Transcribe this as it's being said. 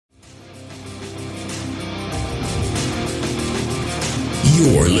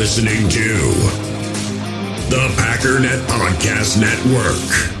You're listening to the Packernet Podcast Network.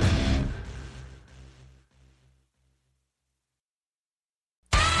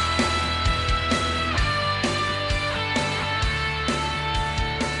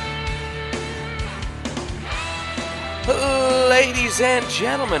 Ladies and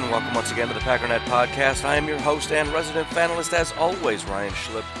gentlemen, welcome once again to the Packernet Podcast. I am your host and resident fanalist, as always, Ryan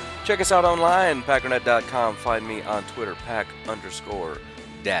Schlip. Check us out online, packernet.com. Find me on Twitter,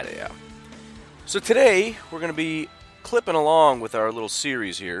 pack_daddy. So today, we're going to be clipping along with our little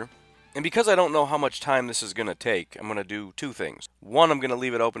series here. And because I don't know how much time this is going to take, I'm going to do two things. One, I'm going to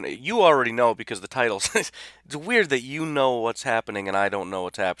leave it open. You already know because the title, it's weird that you know what's happening and I don't know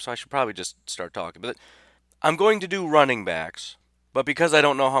what's happening, so I should probably just start talking. But I'm going to do running backs, but because I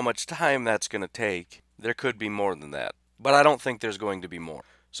don't know how much time that's going to take, there could be more than that. But I don't think there's going to be more.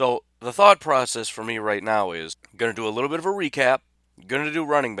 So the thought process for me right now is I'm going to do a little bit of a recap, going to do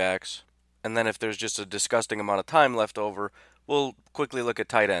running backs, and then if there's just a disgusting amount of time left over, we'll quickly look at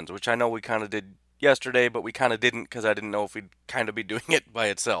tight ends, which I know we kind of did yesterday, but we kind of didn't because I didn't know if we'd kind of be doing it by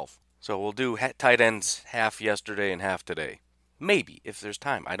itself. So we'll do tight ends half yesterday and half today. Maybe, if there's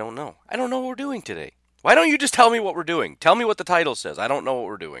time. I don't know. I don't know what we're doing today. Why don't you just tell me what we're doing? Tell me what the title says. I don't know what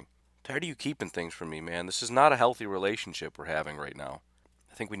we're doing. Tired of you keeping things from me, man. This is not a healthy relationship we're having right now.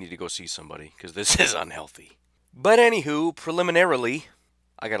 I think we need to go see somebody, because this is unhealthy. But anywho, preliminarily,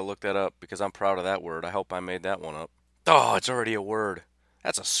 I gotta look that up, because I'm proud of that word. I hope I made that one up. Oh, it's already a word.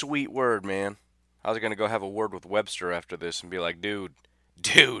 That's a sweet word, man. I was gonna go have a word with Webster after this and be like, dude,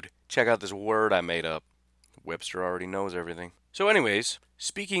 check out this word I made up. Webster already knows everything. So anyways,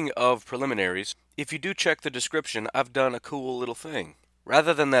 speaking of preliminaries, if you do check the description, I've done a cool little thing.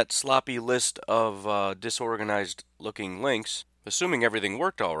 Rather than that sloppy list of disorganized-looking links, assuming everything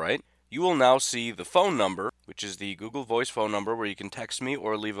worked all right, you will now see the phone number, which is the Google Voice phone number where you can text me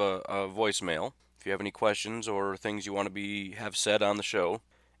or leave a voicemail if you have any questions or things you want to have said on the show.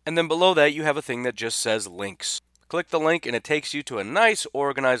 And then below that, you have a thing that just says links. Click the link and it takes you to a nice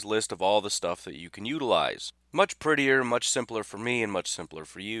organized list of all the stuff that you can utilize. Much prettier, much simpler for me, and much simpler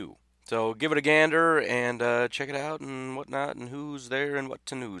for you. So give it a gander and check it out and whatnot and who's there and what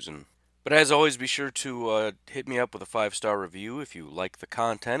to newsin'. But as always, be sure to hit me up with a 5-star review if you like the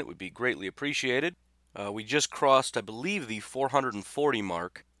content. It would be greatly appreciated. We just crossed, I believe, the 440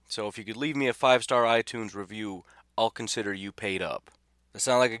 mark. So if you could leave me a 5-star iTunes review, I'll consider you paid up. That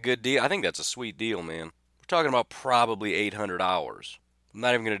sound like a good deal? I think that's a sweet deal, man. We're talking about probably 800 hours. I'm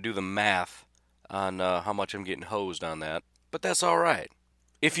not even going to do the math on how much I'm getting hosed on that, but that's all right.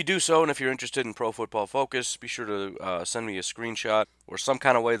 If you do so, and if you're interested in Pro Football Focus, be sure to send me a screenshot or some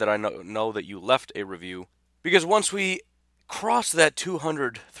kind of way that I know that you left a review. Because once we cross that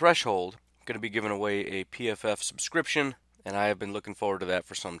 200 threshold, I'm going to be giving away a PFF subscription, and I have been looking forward to that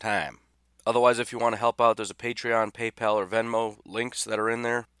for some time. Otherwise, if you want to help out, there's a Patreon, PayPal, or Venmo links that are in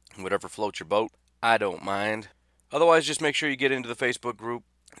there. Whatever floats your boat, I don't mind. Otherwise, just make sure you get into the Facebook group.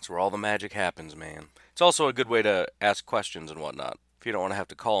 It's where all the magic happens, man. It's also a good way to ask questions and whatnot. If you don't want to have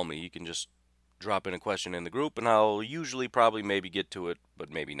to call me, you can just drop in a question in the group, and I'll usually probably maybe get to it,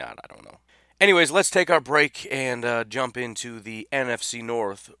 but maybe not, I don't know. Anyways, let's take our break and jump into the NFC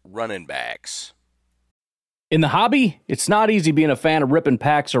North running backs. In the hobby, it's not easy being a fan of ripping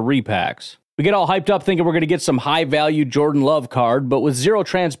packs or repacks. We get all hyped up thinking we're going to get some high-value Jordan Love card, but with zero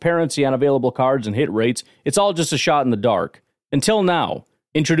transparency on available cards and hit rates, it's all just a shot in the dark. Until now.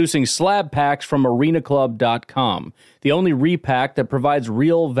 Introducing slab packs from arenaclub.com, the only repack that provides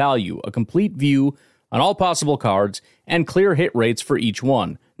real value, a complete view on all possible cards, and clear hit rates for each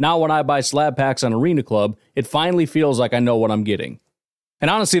one. Now when I buy slab packs on Arena Club, it finally feels like I know what I'm getting. And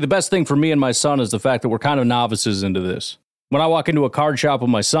honestly, the best thing for me and my son is the fact that we're kind of novices into this. When I walk into a card shop with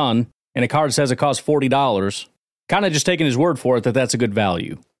my son, and a card says it costs $40, kind of just taking his word for it that that's a good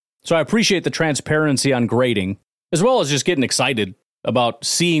value. So I appreciate the transparency on grading, as well as just getting excited about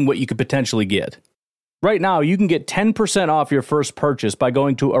seeing what you could potentially get. Right now, you can get 10% off your first purchase by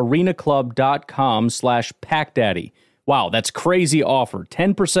going to arenaclub.com/packdaddy. Wow, that's crazy offer.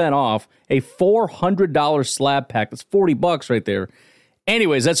 10% off a $400 slab pack. That's $40 right there.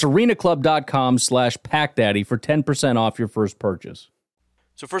 Anyways, that's arenaclub.com/packdaddy for 10% off your first purchase.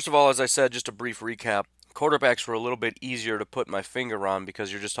 So first of all, as I said, just a brief recap. Quarterbacks were a little bit easier to put my finger on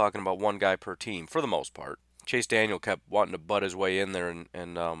because you're just talking about one guy per team, for the most part. Chase Daniel kept wanting to butt his way in there and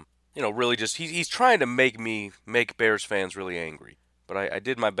really just, he's trying to make Bears fans really angry. But I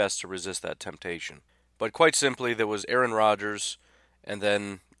did my best to resist that temptation. But quite simply, there was Aaron Rodgers, and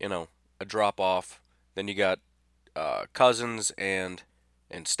then, a drop-off. Then you got Cousins and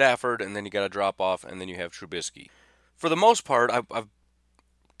Stafford, and then you got a drop-off, and then you have Trubisky. For the most part, I've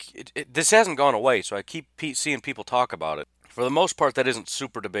this hasn't gone away, so I keep seeing people talk about it. For the most part, that isn't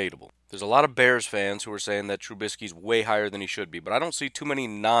super debatable. There's a lot of Bears fans who are saying that Trubisky's way higher than he should be, but I don't see too many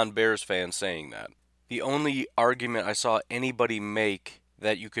non-Bears fans saying that. The only argument I saw anybody make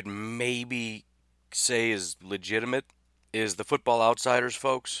that you could maybe say is legitimate is the Football Outsiders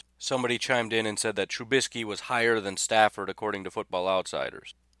folks. Somebody chimed in and said that Trubisky was higher than Stafford according to Football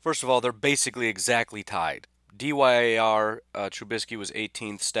Outsiders. First of all, they're basically exactly tied. DYAR, Trubisky was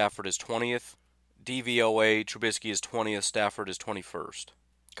 18th, Stafford is 20th. DVOA, Trubisky is 20th, Stafford is 21st.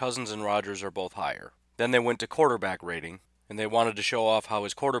 Cousins and Rodgers are both higher. Then they went to quarterback rating, and they wanted to show off how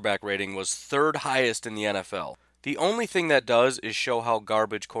his quarterback rating was third highest in the NFL. The only thing that does is show how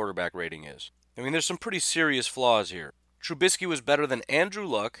garbage quarterback rating is. I mean, there's some pretty serious flaws here. Trubisky was better than Andrew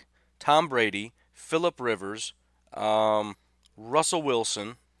Luck, Tom Brady, Phillip Rivers, Russell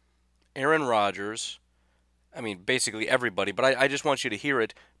Wilson, Aaron Rodgers. I mean, basically everybody, but I just want you to hear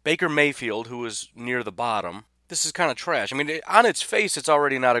it. Baker Mayfield, who was near the bottom. This is kind of trash. I mean, on its face, it's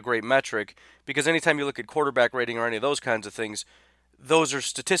already not a great metric, because anytime you look at quarterback rating or any of those kinds of things, those are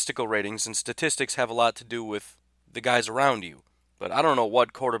statistical ratings, and statistics have a lot to do with the guys around you. But I don't know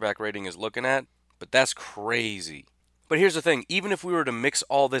what quarterback rating is looking at, but that's crazy. But here's the thing, even if we were to mix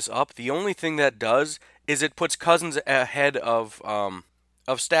all this up, the only thing that does is it puts Cousins ahead of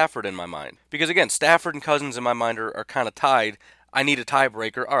Stafford in my mind. Because again, Stafford and Cousins in my mind are kind of tied. I need a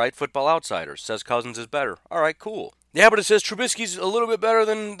tiebreaker. All right, Football Outsiders says Cousins is better. All right, cool. Yeah, but it says Trubisky's a little bit better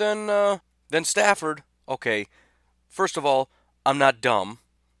than Stafford. Okay, first of all, I'm not dumb,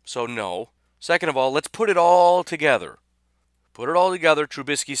 so no. Second of all, let's put it all together. Put it all together,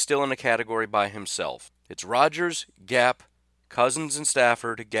 Trubisky's still in a category by himself. It's Rodgers, Gap, Cousins and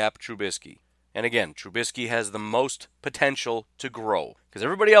Stafford, Gap, Trubisky. And again, Trubisky has the most potential to grow. Because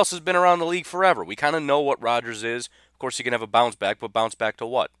everybody else has been around the league forever. We kind of know what Rodgers is. Of course, he can have a bounce back, but bounce back to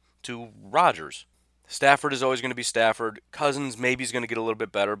what? To Rodgers. Stafford is always going to be Stafford. Cousins maybe he's going to get a little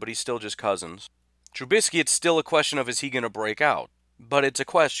bit better, but he's still just Cousins. Trubisky, it's still a question of is he going to break out? But it's a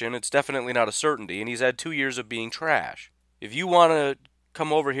question. It's definitely not a certainty. And he's had 2 years of being trash. If you want to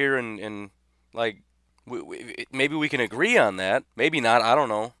come over here and maybe we can agree on that. Maybe not. I don't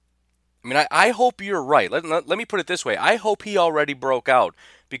know. I mean, I hope you're right. Let me put it this way. I hope he already broke out.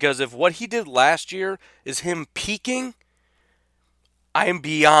 Because if what he did last year is him peaking, I am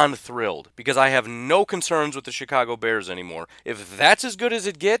beyond thrilled. Because I have no concerns with the Chicago Bears anymore. If that's as good as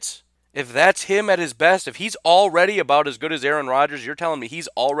it gets, if that's him at his best, if he's already about as good as Aaron Rodgers, you're telling me he's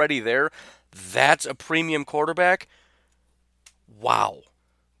already there, that's a premium quarterback? Wow.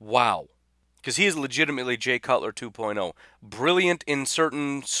 Because he is legitimately Jay Cutler 2.0. Brilliant in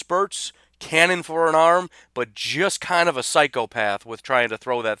certain spurts, cannon for an arm, but just kind of a psychopath with trying to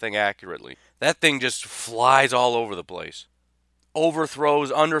throw that thing accurately. That thing just flies all over the place.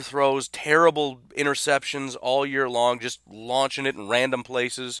 Overthrows, underthrows, terrible interceptions all year long, just launching it in random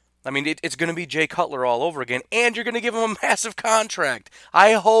places. I mean, it's going to be Jay Cutler all over again, and you're going to give him a massive contract.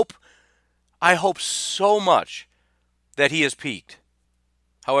 I hope so much that he has peaked.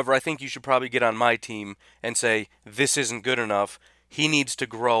 However, I think you should probably get on my team and say, this isn't good enough. He needs to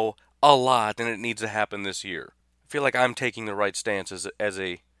grow a lot, and it needs to happen this year. I feel like I'm taking the right stance as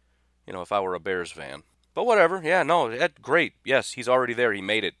a, if I were a Bears fan. But whatever. Yeah, no, great. Yes, he's already there. He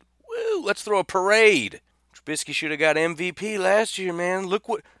made it. Woo, let's throw a parade. Trubisky should have got MVP last year, man. Look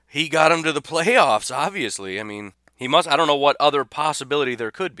what, he got him to the playoffs, obviously. I mean, he must, I don't know what other possibility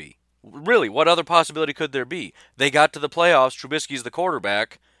there could be. Really, what other possibility could there be? They got to the playoffs, Trubisky's the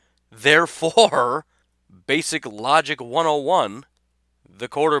quarterback. Therefore, basic logic 101, the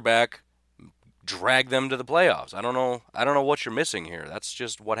quarterback dragged them to the playoffs. I don't know what you're missing here. That's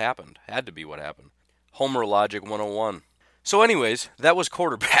just what happened. Had to be what happened. Homer logic 101. So anyways, that was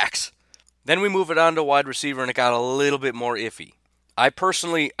quarterbacks. Then we move it on to wide receiver, and it got a little bit more iffy. I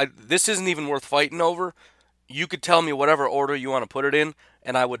personally, this isn't even worth fighting over. You could tell me whatever order you want to put it in,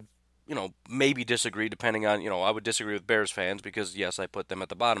 and I would maybe disagree depending on, I would disagree with Bears fans because, yes, I put them at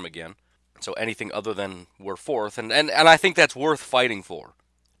the bottom again. So anything other than we're fourth, and I think that's worth fighting for.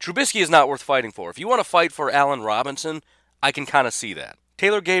 Trubisky is not worth fighting for. If you want to fight for Allen Robinson, I can kind of see that.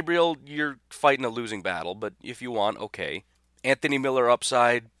 Taylor Gabriel, you're fighting a losing battle, but if you want, okay. Anthony Miller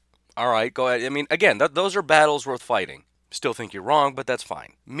upside, all right, go ahead. I mean, again, those are battles worth fighting. Still think you're wrong, but that's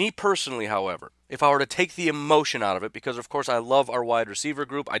fine. Me personally, however, if I were to take the emotion out of it, because of course I love our wide receiver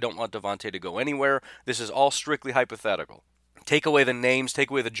group, I don't want Devontae to go anywhere. This is all strictly hypothetical. Take away the names, take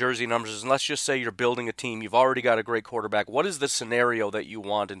away the jersey numbers, and let's just say you're building a team. You've already got a great quarterback. What is the scenario that you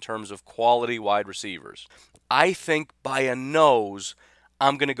want in terms of quality wide receivers? I think by a nose,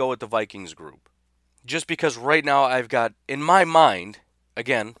 I'm going to go with the Vikings group. Just because right now I've got, in my mind,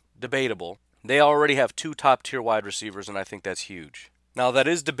 again, debatable. They already have 2 top-tier wide receivers, and I think that's huge. Now, that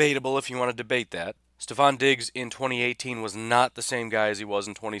is debatable if you want to debate that. Stephon Diggs in 2018 was not the same guy as he was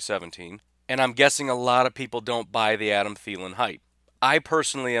in 2017, and I'm guessing a lot of people don't buy the Adam Thielen hype. I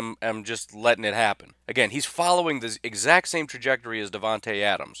personally am just letting it happen. Again, he's following the exact same trajectory as Davante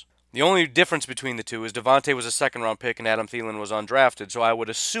Adams. The only difference between the two is Davante was a second-round pick and Adam Thielen was undrafted, so I would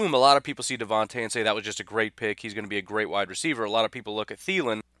assume a lot of people see Davante and say that was just a great pick, he's going to be a great wide receiver. A lot of people look at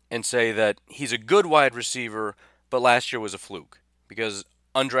Thielen and say that he's a good wide receiver, but last year was a fluke, because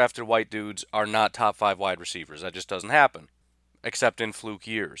undrafted white dudes are not top 5 wide receivers. That just doesn't happen, except in fluke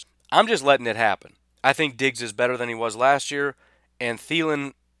years. I'm just letting it happen. I think Diggs is better than he was last year, and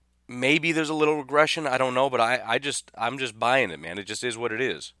Thielen, maybe there's a little regression, I don't know, but I'm just buying it, man. It just is what it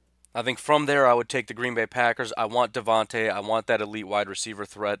is. I think from there I would take the Green Bay Packers. I want Davante. I want that elite wide receiver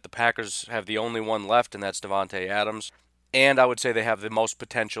threat. The Packers have the only one left, and that's Davante Adams. And I would say they have the most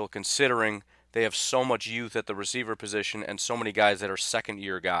potential, considering they have so much youth at the receiver position and so many guys that are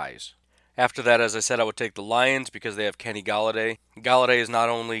second-year guys. After that, as I said, I would take the Lions because they have Kenny Golladay. Golladay is not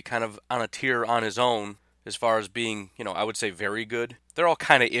only kind of on a tier on his own as far as being, I would say very good. They're all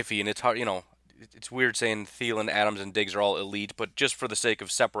kind of iffy, and it's hard, it's weird saying Thielen, Adams, and Diggs are all elite, but just for the sake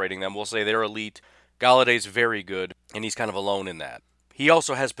of separating them, we'll say they're elite. Galladay's very good, and he's kind of alone in that. He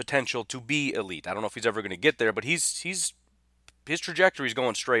also has potential to be elite. I don't know if he's ever going to get there, but his trajectory is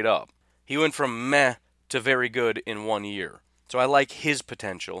going straight up. He went from meh to very good in 1 year. So I like his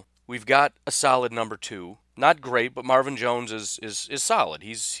potential. We've got a solid number 2. Not great, but Marvin Jones is solid.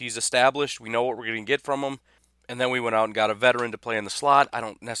 He's established. We know what we're going to get from him. And then we went out and got a veteran to play in the slot. I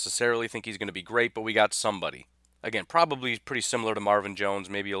don't necessarily think he's going to be great, but we got somebody. Again, probably pretty similar to Marvin Jones,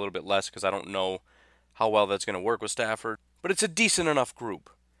 maybe a little bit less because I don't know how well that's going to work with Stafford. But it's a decent enough group.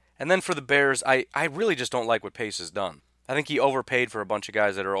 And then for the Bears, I really just don't like what Pace has done. I think he overpaid for a bunch of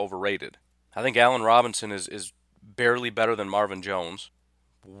guys that are overrated. I think Allen Robinson is barely better than Marvin Jones.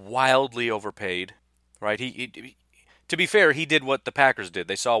 Wildly overpaid, right? He to be fair, he did what the Packers did.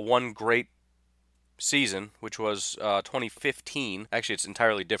 They saw one great season, which was 2015. Actually, it's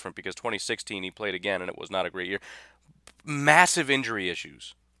entirely different because 2016 he played again and it was not a great year. Massive injury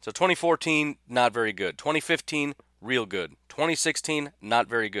issues. So 2014, not very good. 2015, real good. 2016, not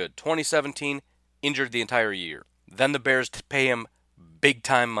very good. 2017, injured the entire year. Then the Bears pay him big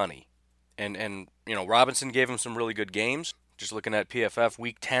time money. And Robinson gave him some really good games. Just looking at PFF,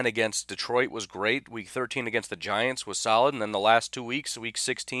 Week 10 against Detroit was great. Week 13 against the Giants was solid. And then the last 2 weeks, Week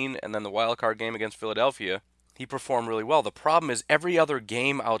 16, and then the wildcard game against Philadelphia, he performed really well. The problem is every other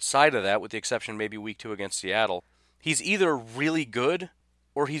game outside of that, with the exception maybe Week 2 against Seattle, he's either really good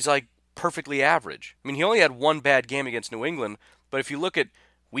or he's like perfectly average. I mean, he only had one bad game against New England, but if you look at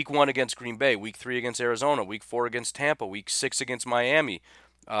Week 1 against Green Bay, Week 3 against Arizona, Week 4 against Tampa, Week 6 against Miami,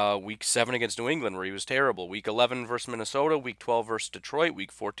 Week 7 against New England, where he was terrible. Week 11 versus Minnesota. Week 12 versus Detroit.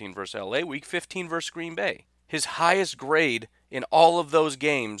 Week 14 versus LA. Week 15 versus Green Bay. His highest grade in all of those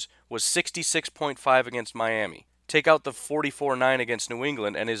games was 66.5 against Miami. Take out the 44.9 against New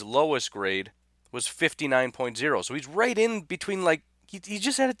England, and his lowest grade was 59.0. So he's right in between, he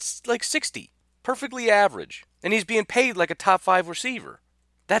just had like 60. Perfectly average. And he's being paid like a top 5 receiver.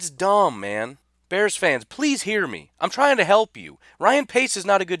 That's dumb, man. Bears fans, please hear me. I'm trying to help you. Ryan Pace is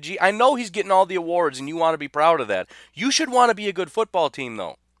not a good I know he's getting all the awards and you want to be proud of that. You should want to be a good football team,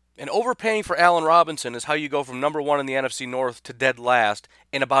 though. And overpaying for Allen Robinson is how you go from number 1 in the NFC North to dead last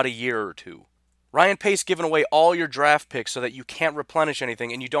in about a year or two. Ryan Pace giving away all your draft picks so that you can't replenish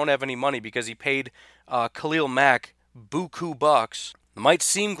anything and you don't have any money because he paid Khalil Mack buku bucks. It might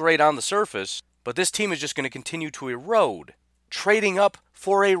seem great on the surface, but this team is just going to continue to erode. Trading up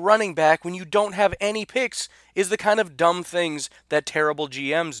for a running back when you don't have any picks is the kind of dumb things that terrible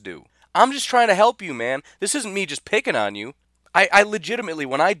GMs do. I'm just trying to help you, man. This isn't me just picking on you. I legitimately,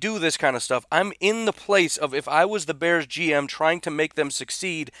 when I do this kind of stuff, I'm in the place of if I was the Bears GM trying to make them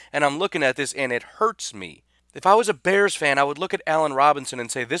succeed, and I'm looking at this and it hurts me. If I was a Bears fan, I would look at Allen Robinson and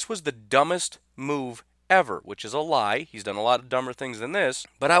say, this was the dumbest move ever, which is a lie. He's done a lot of dumber things than this,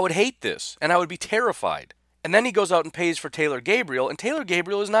 but I would hate this, and I would be terrified. And then he goes out and pays for Taylor Gabriel, and Taylor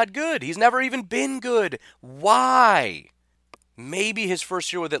Gabriel is not good. He's never even been good. Why? Maybe his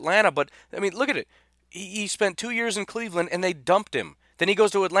first year with Atlanta, but, I mean, look at it. He spent 2 years in Cleveland, and they dumped him. Then he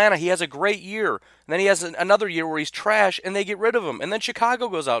goes to Atlanta. He has a great year. And then he has another year where he's trash, and they get rid of him. And then Chicago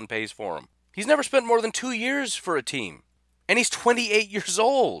goes out and pays for him. He's never spent more than 2 years for a team. And he's 28 years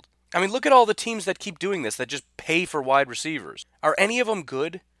old. I mean, look at all the teams that keep doing this, that just pay for wide receivers. Are any of them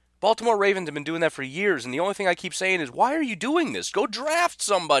good? Baltimore Ravens have been doing that for years, and the only thing I keep saying is, why are you doing this? Go draft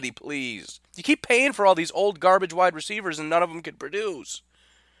somebody, please. You keep paying for all these old garbage wide receivers, and none of them can produce.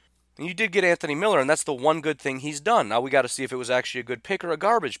 And you did get Anthony Miller, and that's the one good thing he's done. Now we got to see if it was actually a good pick or a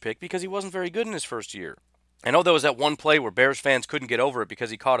garbage pick, because he wasn't very good in his first year. I know there was that one play where Bears fans couldn't get over it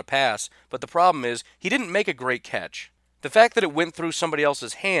because he caught a pass, but the problem is he didn't make a great catch. The fact that it went through somebody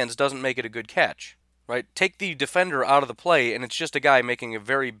else's hands doesn't make it a good catch. Right? Take the defender out of the play, and it's just a guy making a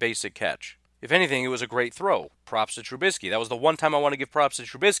very basic catch. If anything, it was a great throw. Props to Trubisky. That was the one time I want to give props to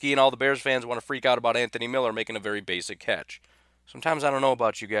Trubisky, and all the Bears fans want to freak out about Anthony Miller making a very basic catch. Sometimes I don't know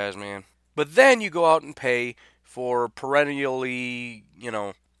about you guys, man. But then you go out and pay for perennially,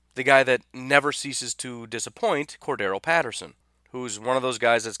 the guy that never ceases to disappoint, Cordero Patterson, who's one of those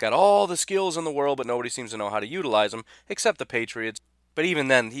guys that's got all the skills in the world, but nobody seems to know how to utilize them, except the Patriots. But even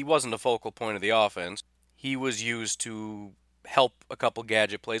then, he wasn't a focal point of the offense. He was used to help a couple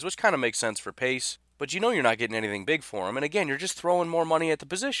gadget plays, which kind of makes sense for pace. But you're not getting anything big for him. And again, you're just throwing more money at the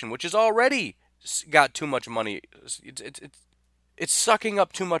position, which has already got too much money. It's sucking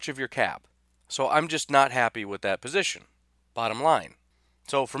up too much of your cap. So I'm just not happy with that position. Bottom line.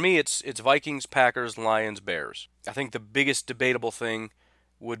 So for me, it's Vikings, Packers, Lions, Bears. I think the biggest debatable thing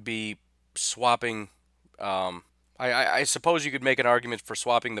would be swapping... I suppose you could make an argument for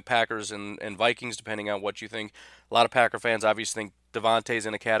swapping the Packers and Vikings, depending on what you think. A lot of Packer fans obviously think Devontae's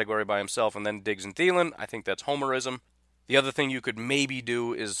in a category by himself, and then Diggs and Thielen. I think that's homerism. The other thing you could maybe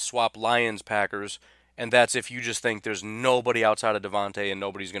do is swap Lions, Packers, and that's if you just think there's nobody outside of Devontae and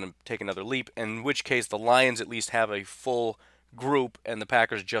nobody's going to take another leap, in which case the Lions at least have a full group and the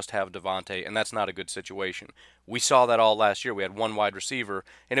Packers just have Devontae, and that's not a good situation. We saw that all last year. We had one wide receiver,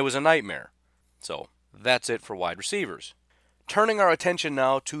 and it was a nightmare. So... that's it for wide receivers. Turning our attention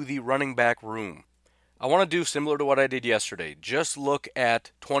now to the running back room. I want to do similar to what I did yesterday. Just look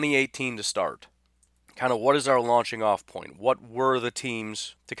at 2018 to start. Kind of what is our launching off point? What were the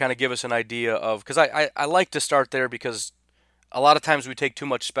teams to kind of give us an idea of... because I like to start there because a lot of times we take too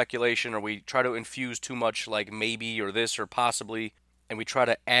much speculation or we try to infuse too much like maybe or this or possibly, and we try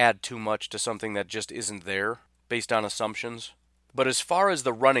to add too much to something that just isn't there based on assumptions. But as far as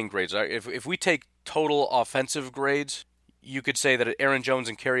the running grades, if we take total offensive grades, you could say that Aaron Jones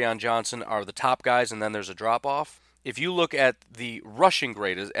and Kerryon Johnson are the top guys, and then there's a drop-off. If you look at the rushing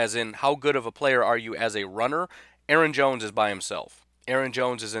grade, as in how good of a player are you as a runner, Aaron Jones is by himself. Aaron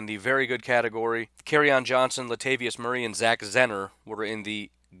Jones is in the very good category. Kerryon Johnson, Latavius Murray, and Zach Zenner were in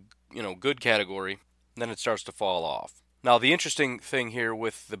the good category. Then it starts to fall off. Now, the interesting thing here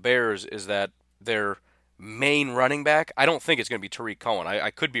with the Bears is that they're main running back, I don't think it's going to be Tariq Cohen.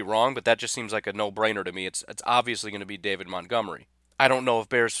 I could be wrong, but that just seems like a no-brainer to me. It's obviously going to be David Montgomery. I don't know if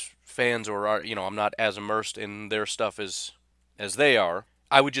Bears fans I'm not as immersed in their stuff as they are.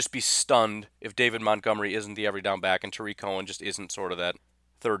 I would just be stunned if David Montgomery isn't the every down back and Tariq Cohen just isn't sort of that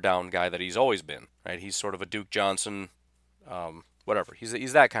third down guy that he's always been. Right? He's sort of a Duke Johnson, whatever.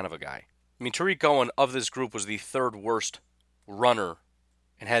 He's that kind of a guy. I mean, Tariq Cohen of this group was the third worst runner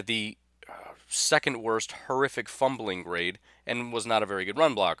and had the second worst horrific fumbling grade and was not a very good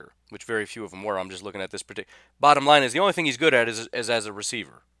run blocker, which very few of them were. I'm just looking at this particular. Bottom line is the only thing he's good at is as a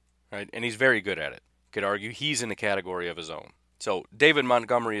receiver, right? And he's very good at it. Could argue he's in a category of his own. So David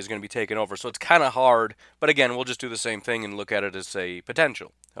Montgomery is going to be taken over. So it's kind of hard, but again, we'll just do the same thing and look at it as a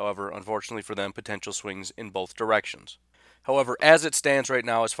potential. However, unfortunately for them, potential swings in both directions. However, as it stands right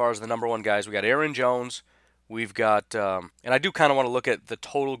now, as far as the number one guys, we got Aaron Jones. We've got, and I do kind of want to look at the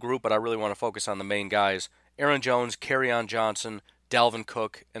total group, but I really want to focus on the main guys. Aaron Jones, Kerryon Johnson, Dalvin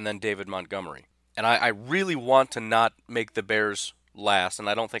Cook, and then David Montgomery. And I really want to not make the Bears last, and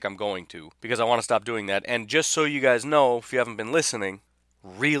I don't think I'm going to, because I want to stop doing that. And just so you guys know, if you haven't been listening,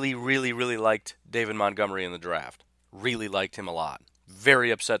 really, really, really liked David Montgomery in the draft. Really liked him a lot.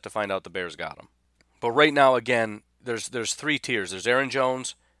 Very upset to find out the Bears got him. But right now, again, there's three tiers. There's Aaron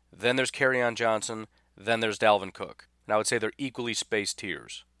Jones, then there's Kerryon Johnson, then there's Dalvin Cook. And I would say they're equally spaced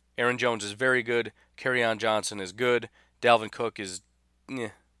tiers. Aaron Jones is very good. Kerryon Johnson is good. Dalvin Cook is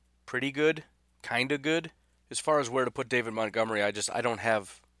pretty good, kind of good. As far as where to put David Montgomery, I don't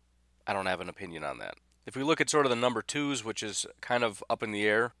have an opinion on that. If we look at sort of the number twos, which is kind of up in the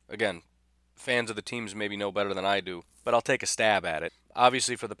air, again, fans of the teams maybe know better than I do, but I'll take a stab at it.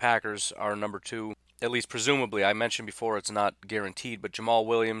 Obviously for the Packers, our number two, at least presumably, I mentioned before it's not guaranteed, but Jamal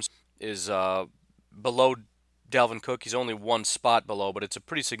Williams is below Dalvin Cook. He's only one spot below, but it's a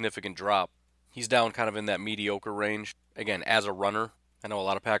pretty significant drop. He's down kind of in that mediocre range, again, as a runner. I know a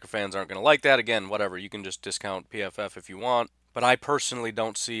lot of Packer fans aren't going to like that. Again, whatever, you can just discount PFF if you want. But I personally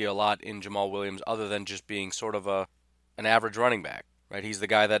don't see a lot in Jamal Williams other than just being sort of an average running back. right? He's the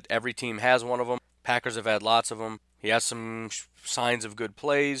guy that every team has one of them. Packers have had lots of them. He has some signs of good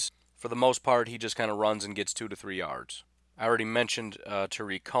plays. For the most part, he just kind of runs and gets 2 to 3 yards. I already mentioned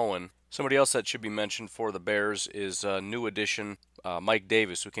Tariq Cohen. Somebody else that should be mentioned for the Bears is new addition Mike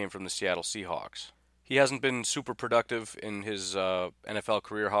Davis, who came from the Seattle Seahawks. He hasn't been super productive in his NFL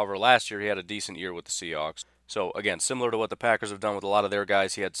career. However, last year he had a decent year with the Seahawks. So, again, similar to what the Packers have done with a lot of their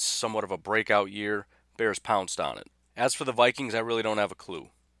guys, he had somewhat of a breakout year. Bears pounced on it. As for the Vikings, I really don't have a clue.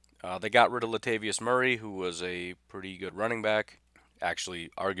 They got rid of Latavius Murray, who was a pretty good running back. Actually,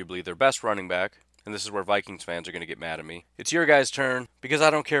 arguably their best running back. And this is where Vikings fans are going to get mad at me. It's your guys' turn, because I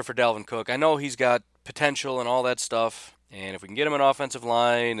don't care for Dalvin Cook. I know he's got potential and all that stuff. And if we can get him an offensive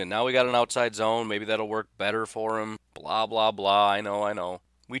line, and now we got an outside zone, maybe that'll work better for him. Blah, blah, blah. I know.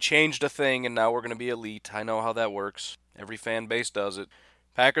 We changed a thing, and now we're going to be elite. I know how that works. Every fan base does it.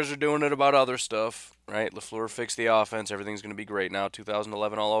 Packers are doing it about other stuff, right? LaFleur fixed the offense. Everything's going to be great now.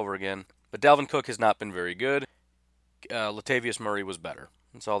 2011 all over again. But Dalvin Cook has not been very good. Latavius Murray was better.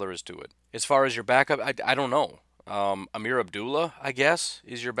 That's all there is to it. As far as your backup, I don't know. Amir Abdullah, I guess,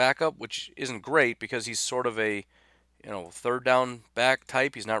 is your backup, which isn't great because he's sort of a third down back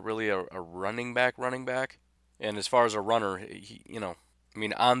type. He's not really a running back. And as far as a runner,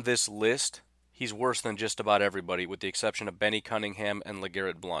 on this list, he's worse than just about everybody, with the exception of Benny Cunningham and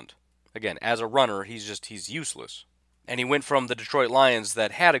LeGarrette Blount. Again, as a runner, he's useless. And he went from the Detroit Lions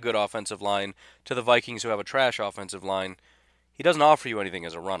that had a good offensive line to the Vikings who have a trash offensive line. He doesn't offer you anything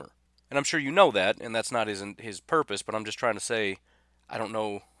as a runner. And I'm sure you know that, and that's not his purpose, but I'm just trying to say, I don't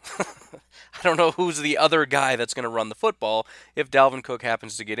know I don't know who's the other guy that's going to run the football if Dalvin Cook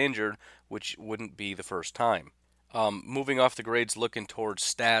happens to get injured, which wouldn't be the first time. Moving off the grades, looking towards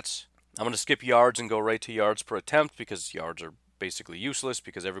stats, I'm going to skip yards and go right to yards per attempt because yards are basically useless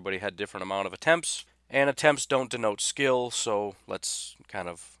because everybody had different amount of attempts, and attempts don't denote skill, so let's kind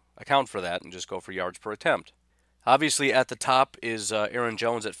of account for that and just go for yards per attempt. Obviously, at the top is Aaron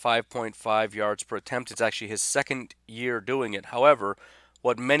Jones at 5.5 yards per attempt. It's actually his second year doing it. However,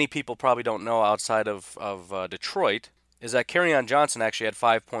 what many people probably don't know outside of Detroit is that Kerryon Johnson actually had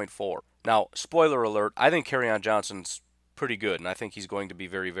 5.4. Now, spoiler alert, I think Kerryon Johnson's pretty good, and I think he's going to be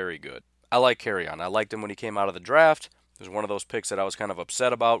very, very good. I like Kerryon. I liked him when he came out of the draft. It was one of those picks that I was kind of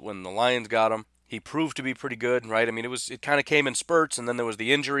upset about when the Lions got him. He proved to be pretty good, right? I mean, it kind of came in spurts, and then there was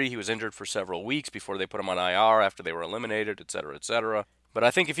the injury. He was injured for several weeks before they put him on IR after they were eliminated, etc., etc. But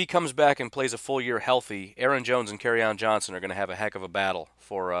I think if he comes back and plays a full year healthy, Aaron Jones and Kerryon Johnson are going to have a heck of a battle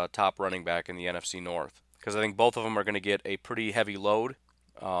for top running back in the NFC North. Because I think both of them are going to get a pretty heavy load.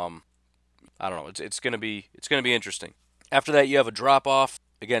 I don't know. It's going to be interesting. After that, you have a drop off.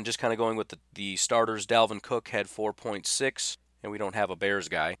 Again, just kind of going with the starters. Dalvin Cook had 4.6, and we don't have a Bears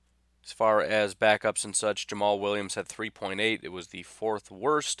guy. As far as backups and such, Jamal Williams had 3.8. It was the fourth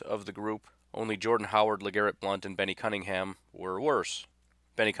worst of the group. Only Jordan Howard, LeGarrette Blount, and Benny Cunningham were worse.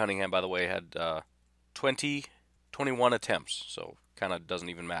 Benny Cunningham, by the way, had 21 attempts, so kind of doesn't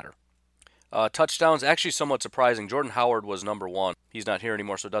even matter. Touchdowns, actually somewhat surprising. Jordan Howard was number 1. He's not here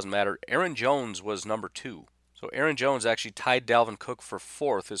anymore, so it doesn't matter. Aaron Jones was number 2. So Aaron Jones actually tied Dalvin Cook for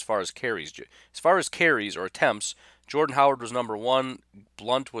 4th as far as carries. As far as carries or attempts, Jordan Howard was number 1,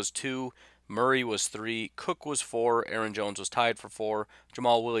 Blount was 2, Murray was 3, Cook was 4, Aaron Jones was tied for 4,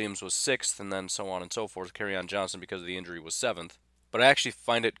 Jamal Williams was 6th, and then so on and so forth. Kerryon Johnson, because of the injury, was 7th. But I actually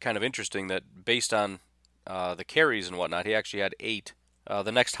find it kind of interesting that based on the carries and whatnot, he actually had 8.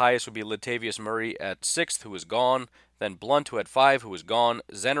 The next highest would be Latavius Murray at 6th, who is gone. Then Blount, who had 5, who was gone.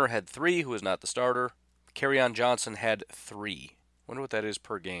 Zenner had 3, who is not the starter. Kerryon Johnson had 3. Wonder what that is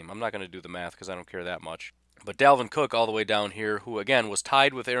per game. I'm not going to do the math because I don't care that much. But Dalvin Cook all the way down here, who again was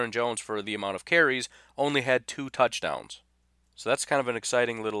tied with Aaron Jones for the amount of carries, only had 2 touchdowns. So that's kind of an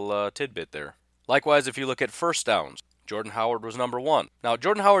exciting little tidbit there. Likewise, if you look at first downs, Jordan Howard was number 1. Now,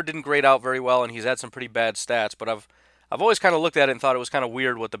 Jordan Howard didn't grade out very well, and he's had some pretty bad stats, but I've always kind of looked at it and thought it was kind of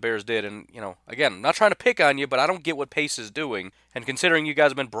weird what the Bears did. And, again, I'm not trying to pick on you, but I don't get what Pace is doing. And considering you guys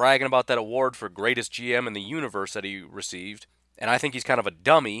have been bragging about that award for greatest GM in the universe that he received, and I think he's kind of a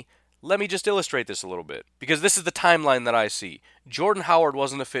dummy, let me just illustrate this a little bit. Because this is the timeline that I see. Jordan Howard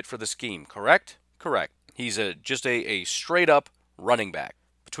wasn't a fit for the scheme, correct? Correct. He's just a straight-up running back.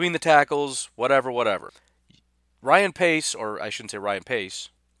 Between the tackles, whatever. Ryan Pace, or I shouldn't say Ryan Pace,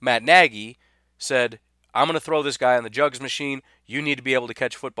 Matt Nagy said, I'm going to throw this guy on the jugs machine. You need to be able to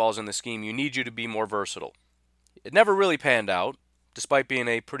catch footballs in the scheme. You need you to be more versatile. It never really panned out, despite being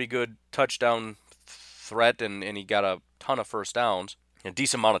a pretty good touchdown threat, and he got a ton of first downs, a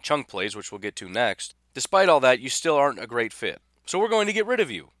decent amount of chunk plays, which we'll get to next. Despite all that, you still aren't a great fit. So we're going to get rid of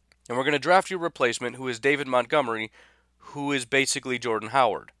you, and we're going to draft your replacement, who is David Montgomery, who is basically Jordan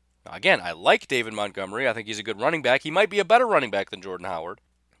Howard. Now, again, I like David Montgomery. I think he's a good running back. He might be a better running back than Jordan Howard.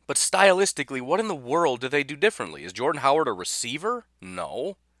 But stylistically, what in the world do they do differently? Is Jordan Howard a receiver?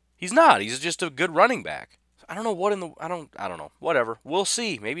 No. He's not. He's just a good running back. I don't know what in the... I don't know. Whatever. We'll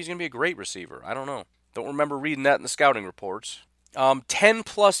see. Maybe he's going to be a great receiver. I don't know. Don't remember reading that in the scouting reports.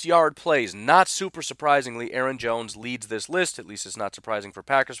 10-plus yard plays. Not super surprisingly, Aaron Jones leads this list. At least it's not surprising for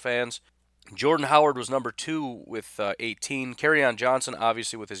Packers fans. Jordan Howard was number 2 with 18. Kerryon Johnson,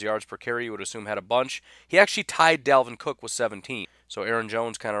 obviously, with his yards per carry, you would assume had a bunch. He actually tied Dalvin Cook with 17. So Aaron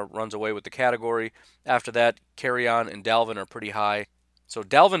Jones kind of runs away with the category. After that, Kerryon and Dalvin are pretty high. So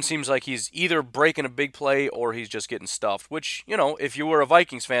Dalvin seems like he's either breaking a big play or he's just getting stuffed, which, if you were a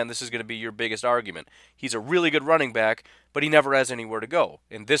Vikings fan, this is going to be your biggest argument. He's a really good running back, but he never has anywhere to go.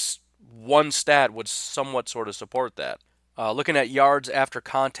 And this one stat would somewhat sort of support that. Looking at yards after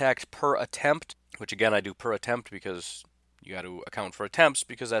contact per attempt, which again I do per attempt because you got to account for attempts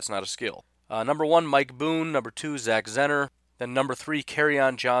because that's not a skill. Number 1, Mike Boone. Number 2, Zach Zenner. Then number 3,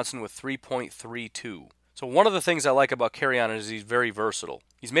 Kerryon Johnson with 3.32. So one of the things I like about Kerryon is he's very versatile.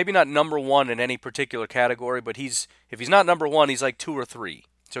 He's maybe not number 1 in any particular category, but if he's not number 1, he's like 2 or 3.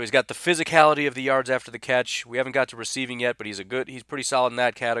 So he's got the physicality of the yards after the catch. We haven't got to receiving yet, but he's pretty solid in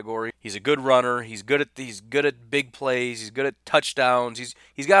that category. He's a good runner. He's good at big plays. He's good at touchdowns.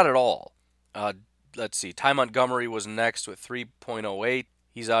 He's got it all. Let's see. Ty Montgomery was next with 3.08.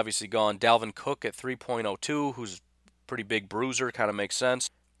 He's obviously gone. Dalvin Cook at 3.02, who's a pretty big bruiser, kind of makes sense.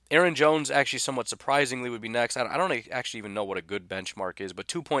 Aaron Jones, actually somewhat surprisingly, would be next. I don't actually even know what a good benchmark is, but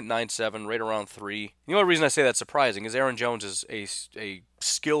 2.97, right around 3. The only reason I say that's surprising is Aaron Jones is a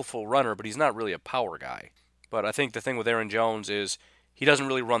skillful runner, but he's not really a power guy. But I think the thing with Aaron Jones is he doesn't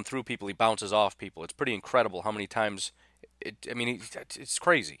really run through people. He bounces off people. It's pretty incredible how many times. It's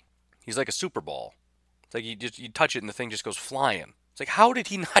crazy. He's like a Super Ball. It's like you touch it and the thing just goes flying. It's like, how did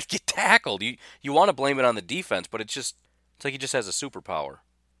he not get tackled? You want to blame it on the defense, but it's like he just has a superpower.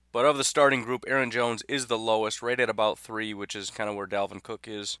 But of the starting group, Aaron Jones is the lowest, right at about 3, which is kind of where Dalvin Cook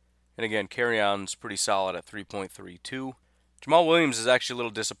is. And again, Kerryon's pretty solid at 3.32. Jamal Williams is actually a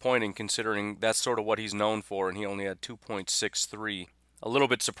little disappointing considering that's sort of what he's known for, and he only had 2.63. A little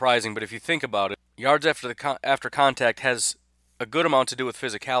bit surprising, but if you think about it, yards after contact has a good amount to do with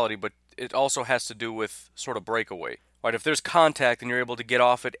physicality, but it also has to do with sort of breakaway. Right, if there's contact and you're able to get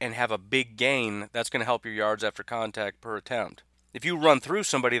off it and have a big gain, that's going to help your yards after contact per attempt. If you run through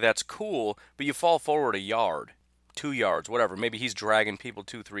somebody, that's cool, but you fall forward a yard, 2 yards, whatever. Maybe he's dragging people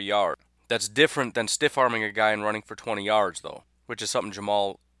 2-3 yards. That's different than stiff-arming a guy and running for 20 yards, though, which is something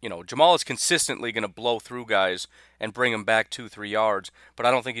Jamal is consistently going to blow through guys and bring them back 2-3 yards, but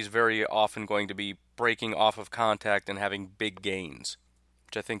I don't think he's very often going to be breaking off of contact and having big gains,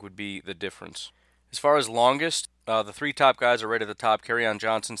 which I think would be the difference. As far as longest, the 3 top guys are right at the top. Kerryon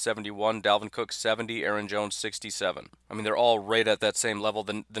Johnson, 71. Dalvin Cook, 70. Aaron Jones, 67. They're all right at that same level.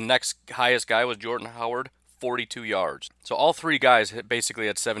 The next highest guy was Jordan Howard, 42 yards. So all 3 guys basically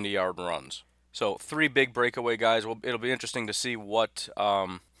had 70-yard runs. So 3 big breakaway guys. Well, it'll be interesting to see what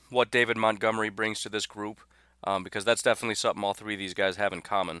David Montgomery brings to this group, because that's definitely something all 3 of these guys have in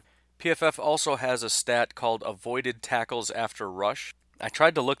common. PFF also has a stat called avoided tackles after rush. I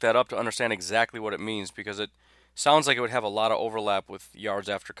tried to look that up to understand exactly what it means because it sounds like it would have a lot of overlap with yards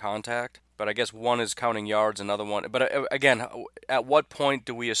after contact, but I guess one is counting yards, another one. But again, at what point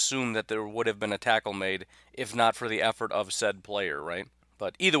do we assume that there would have been a tackle made if not for the effort of said player, right?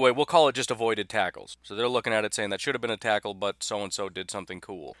 But either way, we'll call it just avoided tackles. So they're looking at it saying that should have been a tackle, but so-and-so did something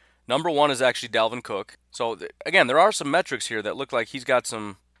cool. Number 1 is actually Dalvin Cook. So again, there are some metrics here that look like he's got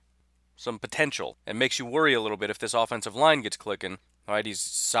some potential. It makes you worry a little bit if this offensive line gets clicking. All right, he's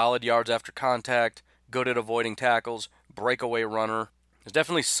solid yards after contact, good at avoiding tackles, breakaway runner. There's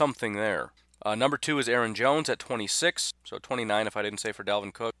definitely something there. Number 2 is Aaron Jones at 26, so 29 if I didn't say for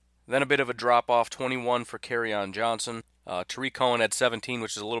Dalvin Cook. Then a bit of a drop-off, 21 for Kerryon Johnson. Tariq Cohen at 17,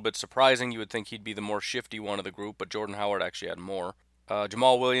 which is a little bit surprising. You would think he'd be the more shifty one of the group, but Jordan Howard actually had more.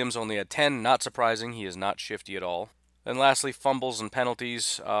 Jamal Williams only had 10, not surprising. He is not shifty at all. Then lastly, fumbles and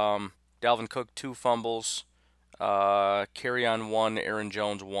penalties. Dalvin Cook, 2 fumbles. Kerryon 1, Aaron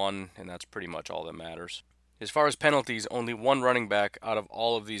Jones 1, and that's pretty much all that matters. As far as penalties, only 1 running back out of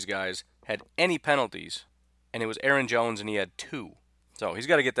all of these guys had any penalties, and it was Aaron Jones, and he had 2. So he's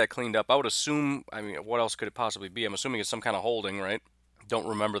got to get that cleaned up. I would assume, what else could it possibly be? I'm assuming it's some kind of holding, right? Don't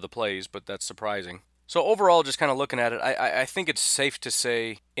remember the plays, but that's surprising. So overall, just kind of looking at it, I think it's safe to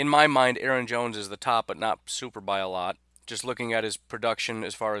say, in my mind, Aaron Jones is the top, but not super by a lot. Just looking at his production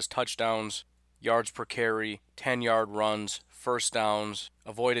as far as touchdowns, yards per carry, 10-yard runs, first downs,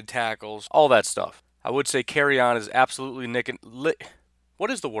 avoided tackles, all that stuff. I would say Kerryon is absolutely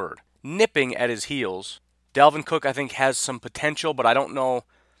what is the word? Nipping at his heels. Dalvin Cook, I think, has some potential, but I don't know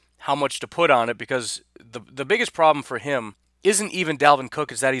how much to put on it because the biggest problem for him isn't even Dalvin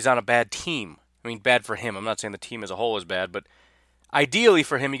Cook, it's that he's on a bad team. I mean, bad for him. I'm not saying the team as a whole is bad, but ideally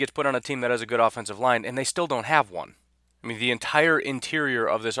for him, he gets put on a team that has a good offensive line, and they still don't have one. I mean, the entire interior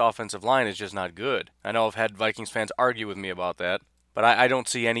of this offensive line is just not good. I know I've had Vikings fans argue with me about that, but I don't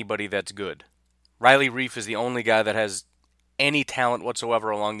see anybody that's good. Riley Reiff is the only guy that has any talent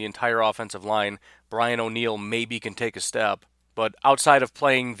whatsoever along the entire offensive line. Brian O'Neill maybe can take a step, but outside of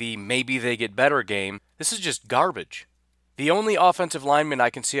playing the maybe they get better game, this is just garbage. The only offensive lineman I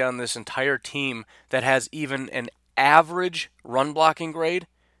can see on this entire team that has even an average run blocking grade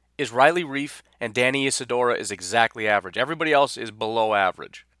is Riley Reiff, and Danny Isidora is exactly average. Everybody else is below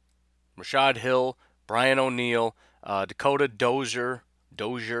average. Rashad Hill, Brian O'Neill, Dakota Dozier,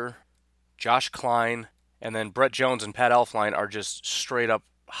 Josh Klein, and then Brett Jones and Pat Elflein are just straight up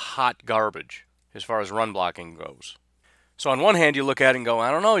hot garbage as far as run blocking goes. So on one hand, you look at it and go, I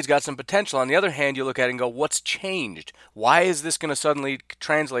don't know, he's got some potential. On the other hand, you look at it and go, what's changed? Why is this going to suddenly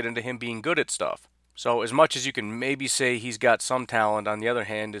translate into him being good at stuff? So as much as you can maybe say he's got some talent, on the other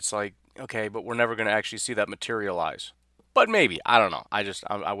hand, it's like, okay, but we're never going to actually see that materialize. But maybe. I don't know.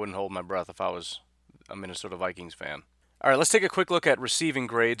 I wouldn't hold my breath if I was a Minnesota Vikings fan. All right, let's take a quick look at receiving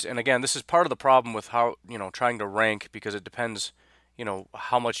grades. And again, this is part of the problem with how, trying to rank, because it depends,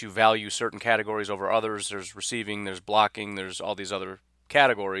 how much you value certain categories over others. There's receiving, there's blocking, there's all these other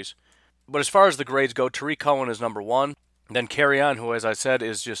categories. But as far as the grades go, Tarik Cohen is number one. Then Kerryon, who, as I said,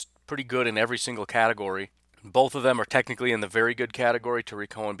 is just pretty good in every single category. Both of them are technically in the very good category,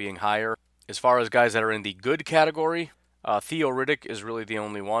 Tarik Cohen being higher. As far as guys that are in the good category, Theo Riddick is really the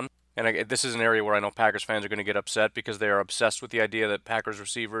only one. And this is an area where I know Packers fans are going to get upset because they are obsessed with the idea that Packers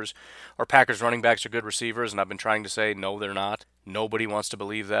receivers or Packers running backs are good receivers, and I've been trying to say, no, they're not. Nobody wants to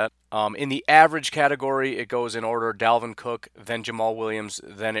believe that. In the average category, it goes in order: Dalvin Cook, then Jamal Williams,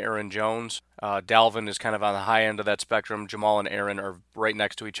 then Aaron Jones. Dalvin is kind of on the high end of that spectrum. Jamal and Aaron are right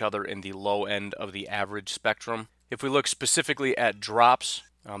next to each other in the low end of the average spectrum. If we look specifically at drops,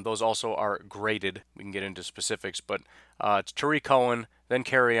 those also are graded. We can get into specifics, but it's Tarik Cohen, then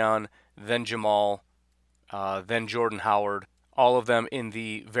Kerryon, then Jamal, then Jordan Howard, all of them in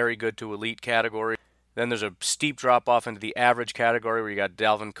the very good to elite category. Then there's a steep drop-off into the average category where you got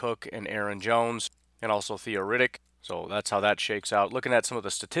Dalvin Cook and Aaron Jones, and also Theo Riddick. So that's how that shakes out. Looking at some of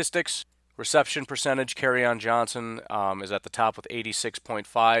the statistics, reception percentage, Kerryon Johnson is at the top with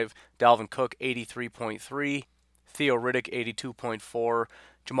 86.5, Dalvin Cook 83.3, Theo Riddick 82.4,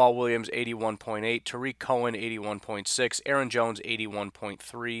 Jamal Williams 81.8, Tarik Cohen 81.6, Aaron Jones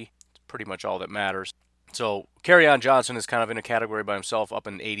 81.3. It's pretty much all that matters. So Kerryon Johnson is kind of in a category by himself, up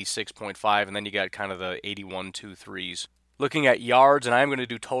in 86.5, and then you got kind of the 81.23s. Looking at yards, and I'm going to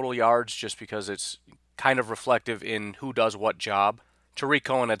do total yards just because it's kind of reflective in who does what job. Tarik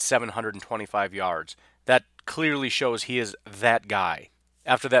Cohen had 725 yards. That clearly shows he is that guy.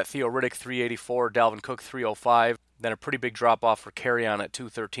 After that, Theo Riddick 384, Dalvin Cook 305. Then a pretty big drop-off for Kerryon at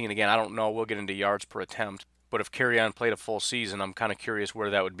 213. Again, I don't know. We'll get into yards per attempt. But if Kerryon played a full season, I'm kind of curious where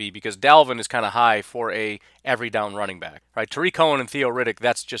that would be, because Dalvin is kind of high for a every-down running back. Right? Tarik Cohen and Theo Riddick,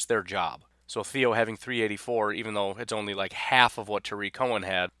 that's just their job. So Theo having 384, even though it's only like half of what Tarik Cohen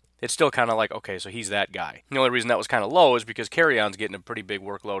had, it's still kind of like, okay, so he's that guy. The only reason that was kind of low is because Kerryon's getting a pretty big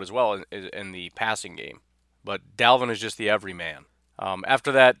workload as well in the passing game. But Dalvin is just the everyman.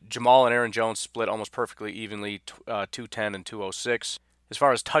 After that, Jamal and Aaron Jones split almost perfectly evenly, 210 and 206. As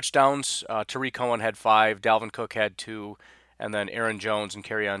far as touchdowns, Tarik Cohen had 5, Dalvin Cook had 2, and then Aaron Jones and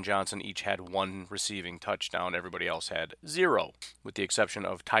Kerryon Johnson each had 1 receiving touchdown. Everybody else had 0, with the exception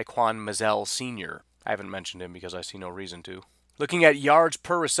of Tyquan Mazzell Sr. I haven't mentioned him because I see no reason to. Looking at yards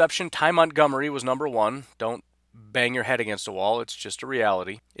per reception, Ty Montgomery was number 1. Don't bang your head against a wall. It's just a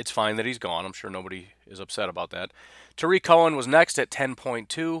reality. It's fine that he's gone. I'm sure nobody is upset about that. Tarik Cohen was next at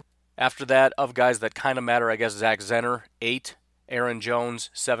 10.2. After that, of guys that kind of matter, I guess, Zach Zenner, 8. Aaron Jones,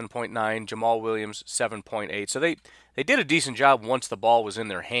 7.9. Jamal Williams, 7.8. So they did a decent job once the ball was in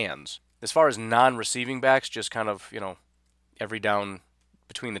their hands. As far as non-receiving backs, just kind of, every down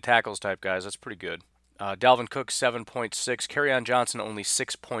between the tackles type guys, that's pretty good. Dalvin Cook, 7.6. Kerryon Johnson, only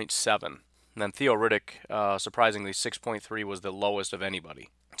 6.7. And then Theo Riddick, surprisingly, 6.3 was the lowest of anybody.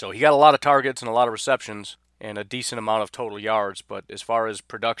 So he got a lot of targets and a lot of receptions and a decent amount of total yards, but as far as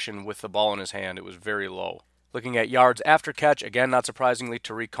production with the ball in his hand, it was very low. Looking at yards after catch, again, not surprisingly,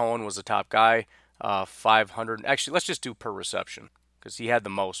 Tarik Cohen was the top guy, 500. Actually, let's just do per reception, because he had the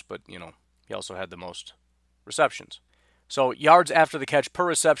most, but, he also had the most receptions. So yards after the catch per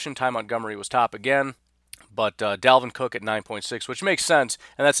reception, Ty Montgomery was top again. But Dalvin Cook at 9.6, which makes sense,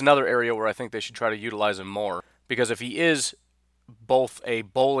 and that's another area where I think they should try to utilize him more. Because if he is both a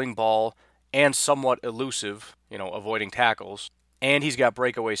bowling ball and somewhat elusive, avoiding tackles, and he's got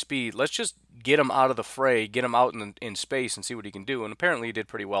breakaway speed, let's just get him out of the fray, get him out in space and see what he can do. And apparently he did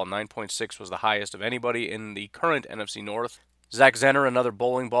pretty well. 9.6 was the highest of anybody in the current NFC North. Zach Zenner, another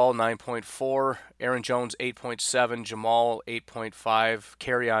bowling ball, 9.4. Aaron Jones, 8.7. Jamal, 8.5.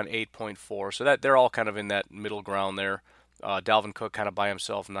 Kerryon, 8.4. So that they're all kind of in that middle ground there. Dalvin Cook kind of by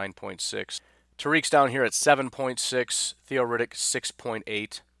himself, 9.6. Tariq's down here at 7.6. Theo Riddick,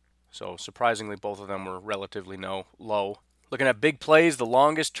 6.8. So surprisingly, both of them were relatively low. Looking at big plays, the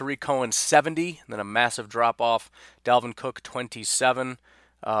longest, Tariq Cohen, 70. Then a massive drop-off. Dalvin Cook, 27.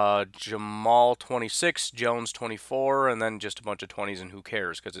 Jamal 26, Jones 24, and then just a bunch of 20s, and who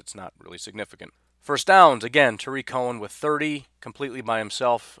cares because it's not really significant. First downs, again, Tariq Cohen with 30, completely by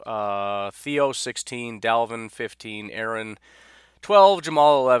himself. Theo 16, Dalvin 15, Aaron 12,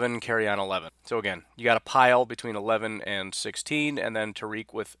 Jamal 11, Kerryon 11. So again, you got a pile between 11 and 16, and then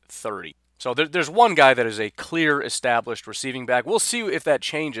Tariq with 30. So there's one guy that is a clear established receiving back. We'll see if that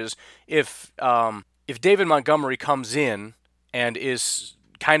changes. If David Montgomery comes in and is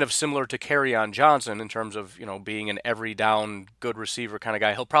kind of similar to Kerryon Johnson in terms of, being an every down good receiver kind of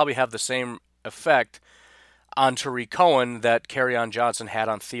guy, he'll probably have the same effect on Tariq Cohen that Kerryon Johnson had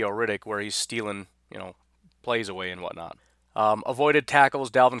on Theo Riddick, where he's stealing, plays away and whatnot. Avoided tackles,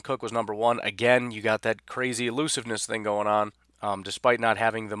 Dalvin Cook was number 1. Again, you got that crazy elusiveness thing going on. Despite not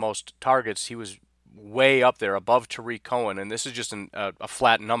having the most targets, he was way up there above Tariq Cohen, and this is just a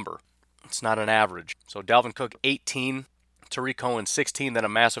flat number. It's not an average. So Dalvin Cook, 18. Tariq Cohen 16, then a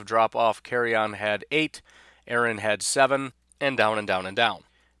massive drop-off. Kerryon had 8, Aaron had 7, and down and down and down.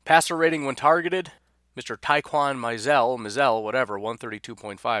 Passer rating when targeted, Mr. Tyquan Mizell, whatever,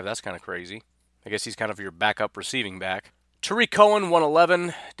 132.5. That's kind of crazy. I guess he's kind of your backup receiving back. Tariq Cohen,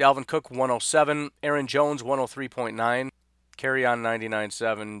 111. Dalvin Cook, 107. Aaron Jones, 103.9. Kerryon,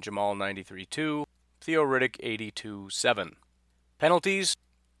 99.7. Jamal, 93.2. Theo Riddick, 82.7. Penalties,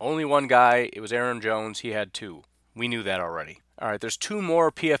 only one guy. It was Aaron Jones. He had 2. We knew that already. All right, there's 2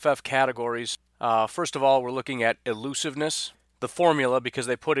 more PFF categories. First of all, we're looking at elusiveness. The formula, because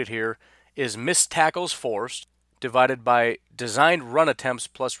they put it here, is missed tackles forced divided by designed run attempts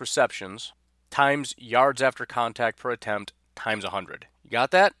plus receptions times yards after contact per attempt times 100. You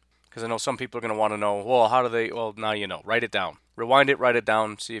got that? Because I know some people are going to want to know, well, how do they? Well, now you know. Write it down. Rewind it, write it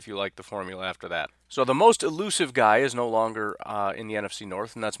down, see if you like the formula after that. So the most elusive guy is no longer in the NFC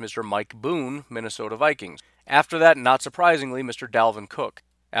North, and that's Mr. Mike Boone, Minnesota Vikings. After that, not surprisingly, Mr. Dalvin Cook.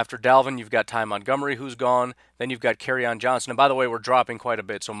 After Dalvin, you've got Ty Montgomery, who's gone. Then you've got Kerryon Johnson. And by the way, we're dropping quite a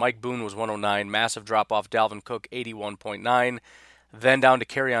bit. So Mike Boone was 109, massive drop-off. Dalvin Cook, 81.9. Then down to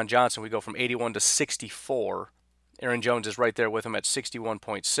Kerryon Johnson, we go from 81 to 64. Aaron Jones is right there with him at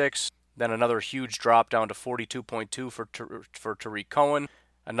 61.6. Then another huge drop down to 42.2 for Tariq Cohen.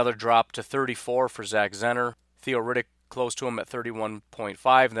 Another drop to 34 for Zach Zenner. Theo Riddick close to him at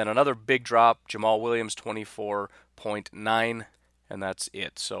 31.5. And then another big drop, Jamal Williams, 24.9. And that's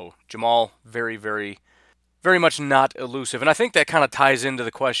it. So Jamal, very, very, very much not elusive. And I think that kind of ties into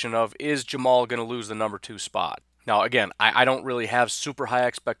the question of, is Jamal going to lose the number 2 spot? Now, again, I don't really have super high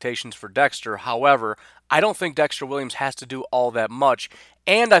expectations for Dexter. However, I don't think Dexter Williams has to do all that much,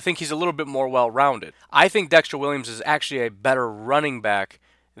 and I think he's a little bit more well-rounded. I think Dexter Williams is actually a better running back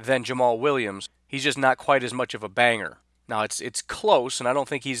than Jamal Williams. He's just not quite as much of a banger. Now, it's close, and I don't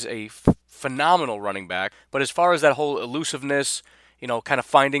think he's a phenomenal running back, but as far as that whole elusiveness, kind of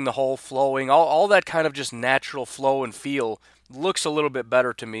finding the hole, flowing, all that kind of just natural flow and feel looks a little bit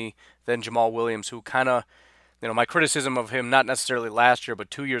better to me than Jamal Williams, who kind of, my criticism of him, not necessarily last year,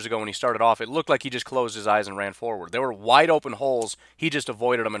 but 2 years ago when he started off, it looked like he just closed his eyes and ran forward. There were wide open holes. He just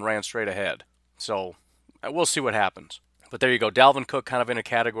avoided them and ran straight ahead. So we'll see what happens. But there you go. Dalvin Cook kind of in a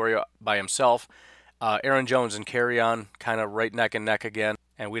category by himself. Aaron Jones and Kerryon kind of right neck and neck again.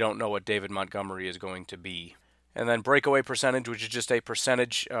 And we don't know what David Montgomery is going to be. And then breakaway percentage, which is just a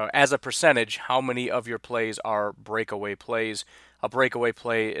percentage. As a percentage, how many of your plays are breakaway plays? A breakaway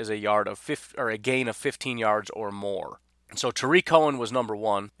play is a gain of 15 yards or more. So Tariq Cohen was number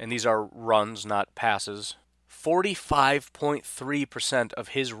 1, and these are runs, not passes. 45.3% of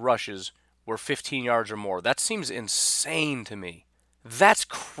his rushes were 15 yards or more. That seems insane to me. That's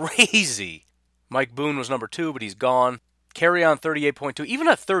crazy. Mike Boone was number 2, but he's gone. Kerryon 38.2. Even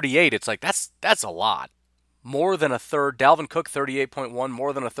at 38, it's like that's a lot. More than a third. Dalvin Cook 38.1,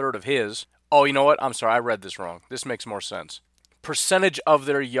 more than a third of his. Oh, you know what? I'm sorry, I read this wrong. This makes more sense. Percentage of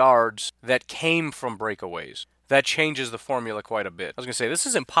their yards that came from breakaways. that changes the formula quite a bit. I was going to say, this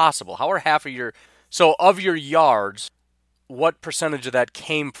is impossible. How are half of your... So of your yards, what percentage of that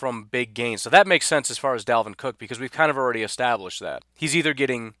came from big gains? So that makes sense as far as Dalvin Cook, because we've kind of already established that. He's either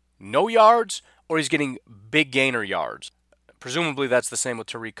getting no yards or he's getting big gainer yards. Presumably that's the same with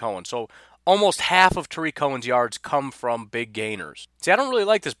Tariq Cohen. So almost half of Tariq Cohen's yards come from big gainers. See, I don't really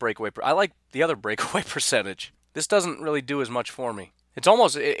like this breakaway. I like the other breakaway percentage. This doesn't really do as much for me.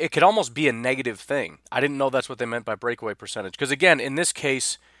 It could almost be a negative thing. I didn't know that's what they meant by breakaway percentage. Because again, in this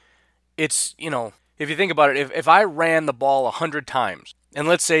case, it's, if you think about it, if I ran the ball 100 times, and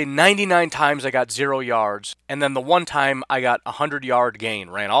let's say 99 times I got 0 yards, and then the one time I got a 100-yard gain,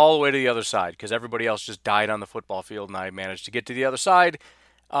 ran all the way to the other side because everybody else just died on the football field, and I managed to get to the other side,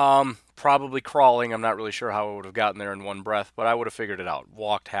 probably crawling. I'm not really sure how I would have gotten there in one breath, but I would have figured it out,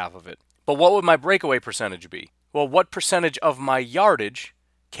 walked half of it. But what would my breakaway percentage be? Well, what percentage of my yardage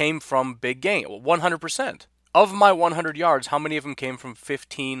came from big gain? Well, 100%. Of my 100 yards, how many of them came from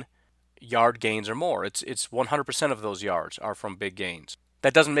 15-yard gains or more? It's 100% of those yards are from big gains.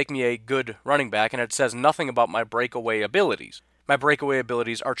 That doesn't make me a good running back, and it says nothing about my breakaway abilities. My breakaway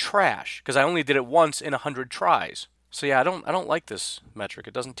abilities are trash because I only did it once in 100 tries. So yeah, I don't like this metric.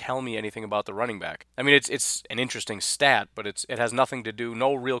 It doesn't tell me anything about the running back. I mean, it's an interesting stat, but it has nothing to do,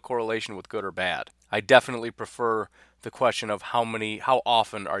 no real correlation with good or bad. I definitely prefer the question of how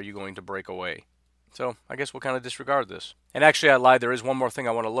often are you going to break away. So I guess we'll kind of disregard this. And actually, I lied. There is one more thing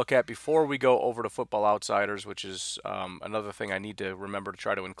I want to look at before we go over to Football Outsiders, which is another thing I need to remember to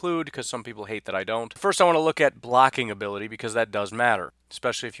try to include because some people hate that I don't. First, I want to look at blocking ability because that does matter,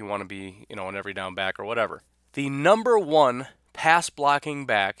 especially if you want to be, an every down back or whatever. The number one pass blocking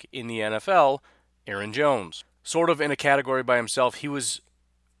back in the NFL, Aaron Jones. Sort of in a category by himself. He was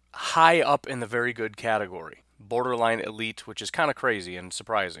high up in the very good category. Borderline elite, which is kind of crazy and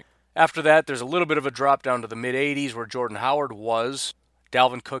surprising. After that, there's a little bit of a drop down to the mid-80s where Jordan Howard was.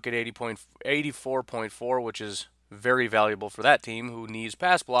 Dalvin Cook at 84.4, which is very valuable for that team who needs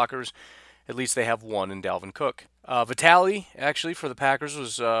pass blockers. At least they have one in Dalvin Cook. Vitale, actually, for the Packers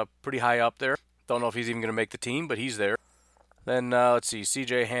was pretty high up there. Don't know if he's even going to make the team, but he's there. Then, let's see,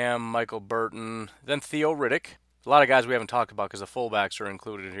 C.J. Ham, Michael Burton, then Theo Riddick. A lot of guys we haven't talked about because the fullbacks are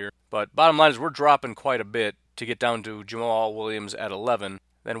included here. But bottom line is we're dropping quite a bit to get down to Jamal Williams at 11.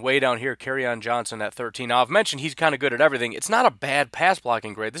 Then way down here, Kerryon Johnson at 13. Now, I've mentioned he's kind of good at everything. It's not a bad pass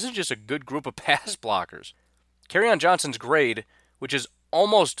blocking grade. This is just a good group of pass blockers. Kerryon Johnson's grade, which is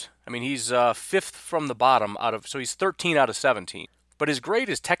almost, he's fifth from the bottom so he's 13 out of 17. But his grade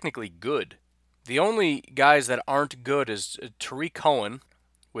is technically good. The only guys that aren't good is Tariq Cohen,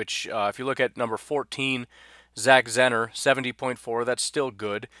 which if you look at number 14, Zach Zenner, 70.4, that's still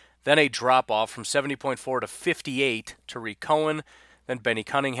good. Then a drop-off from 70.4 to 58, Tariq Cohen. Then Benny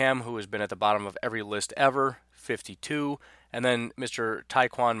Cunningham, who has been at the bottom of every list ever, 52. And then Mr.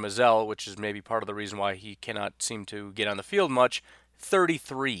 Taekwon Mazzell, which is maybe part of the reason why he cannot seem to get on the field much,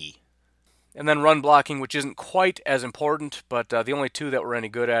 33. And then run blocking, which isn't quite as important, but the only two that were any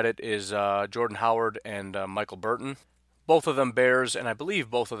good at it is Jordan Howard and Michael Burton. Both of them Bears, and I believe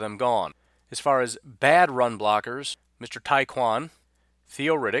both of them gone. As far as bad run blockers, Mr. Taekwon,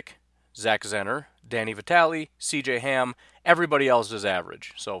 Theo Riddick, Zach Zenner, Danny Vitale, C.J. Ham, everybody else is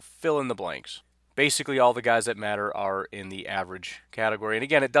average. So fill in the blanks. Basically all the guys that matter are in the average category. And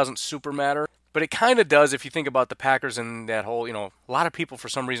again, it doesn't super matter, but it kind of does if you think about the Packers and that whole, a lot of people for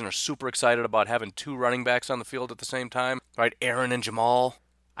some reason are super excited about having two running backs on the field at the same time, right? Aaron and Jamal.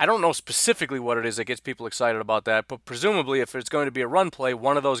 I don't know specifically what it is that gets people excited about that, but presumably if it's going to be a run play,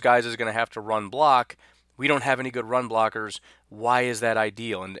 one of those guys is going to have to run block. We don't have any good run blockers. Why is that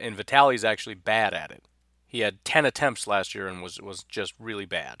ideal? And Vitale's actually bad at it. He had 10 attempts last year and was just really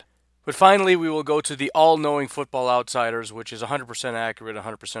bad. But finally, we will go to the all-knowing Football Outsiders, which is 100% accurate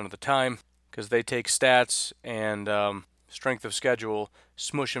 100% of the time, because they take stats and strength of schedule,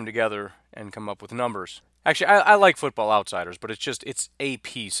 smush them together, and come up with numbers. Actually, I like Football Outsiders, but it's a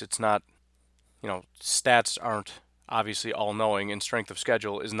piece. It's not, stats aren't obviously all-knowing, and strength of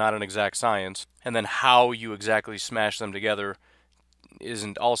schedule is not an exact science. And then how you exactly smash them together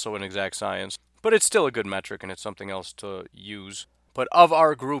isn't also an exact science. But it's still a good metric, and it's something else to use. But of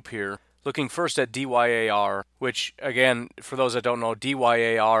our group here, looking first at DYAR, which, again, for those that don't know,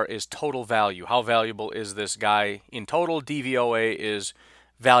 DYAR is total value. How valuable is this guy in total? DVOA is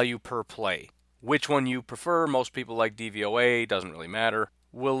value per play. Which one you prefer? Most people like DVOA. Doesn't really matter.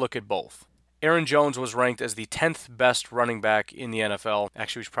 We'll look at both. Aaron Jones was ranked as the 10th best running back in the NFL.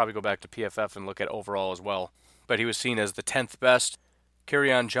 Actually, we should probably go back to PFF and look at overall as well. But he was seen as the 10th best.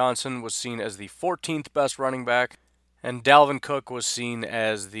 Kerryon Johnson was seen as the 14th best running back. And Dalvin Cook was seen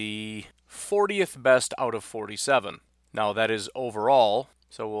as the 40th best out of 47. Now that is overall,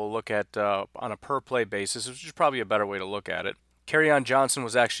 so we'll look at on a per-play basis, which is probably a better way to look at it. Kerryon Johnson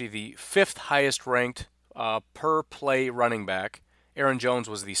was actually the 5th highest ranked per-play running back. Aaron Jones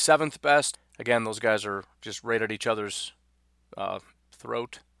was the 7th best. Again, those guys are just right at each other's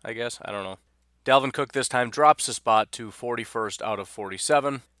throat, I guess. I don't know. Dalvin Cook this time drops a spot to 41st out of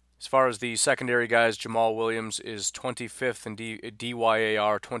 47. As far as the secondary guys, Jamal Williams is 25th in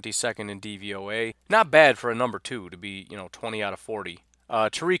DYAR, 22nd in DVOA. Not bad for a number 2 to be, 20 out of 40.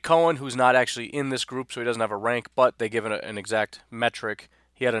 Tariq Cohen, who's not actually in this group, so he doesn't have a rank, but they give it an exact metric.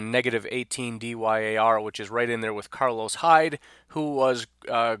 He had a negative 18 DYAR, which is right in there with Carlos Hyde, who was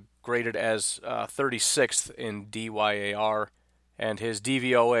graded as 36th in DYAR. And his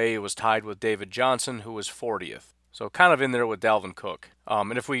DVOA was tied with David Johnson, who was 40th. So kind of in there with Dalvin Cook.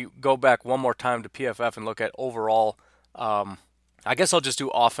 And if we go back one more time to PFF and look at overall, I guess I'll just do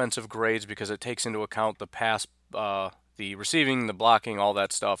offensive grades because it takes into account the pass, the receiving, the blocking, all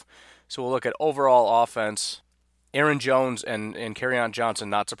that stuff. So we'll look at overall offense. Aaron Jones and Kerryon Johnson,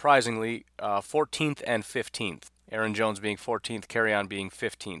 not surprisingly, 14th and 15th. Aaron Jones being 14th, Kerryon being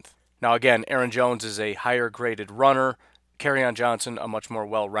 15th. Now again, Aaron Jones is a higher graded runner. Kerryon Johnson, a much more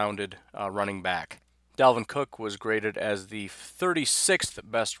well-rounded running back. Dalvin Cook was graded as the 36th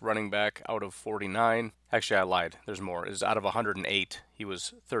best running back out of 49. Actually, I lied. There's more. Is out of 108. He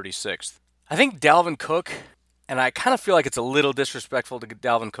was 36th. I think Dalvin Cook, and I kind of feel like it's a little disrespectful to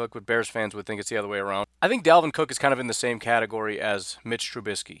Dalvin Cook, but Bears fans would think it's the other way around. I think Dalvin Cook is kind of in the same category as Mitch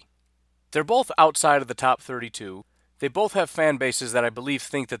Trubisky. They're both outside of the top 32. They both have fan bases that I believe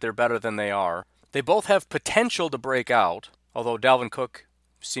think that they're better than they are. They both have potential to break out, although Dalvin Cook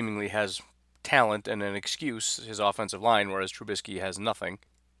seemingly has talent and an excuse, his offensive line, whereas Trubisky has nothing.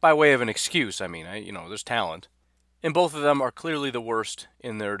 By way of an excuse, I mean, there's talent. And both of them are clearly the worst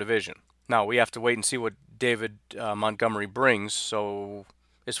in their division. Now, we have to wait and see what David Montgomery brings, so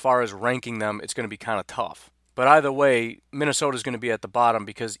as far as ranking them, it's going to be kind of tough. But either way, Minnesota's going to be at the bottom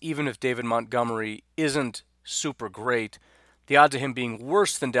because even if David Montgomery isn't super great, the odds of him being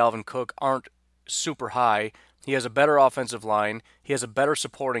worse than Dalvin Cook aren't super high. He has a better offensive line. He has a better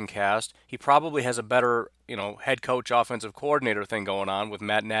supporting cast. He probably has a better, head coach, offensive coordinator thing going on with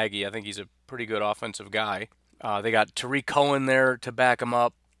Matt Nagy. I think he's a pretty good offensive guy. They got Tariq Cohen there to back him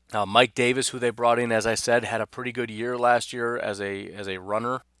up. Mike Davis, who they brought in, as I said, had a pretty good year last year as a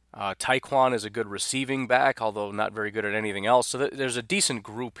runner. Tyquan is a good receiving back, although not very good at anything else. So there's a decent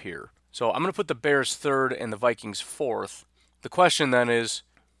group here. So I'm going to put the Bears 3rd and the Vikings 4th. The question then is,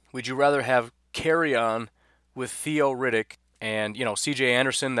 would you rather have Kerryon with Theo Riddick and, C.J.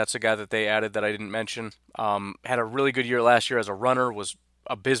 Anderson, that's a guy that they added that I didn't mention, had a really good year last year as a runner, was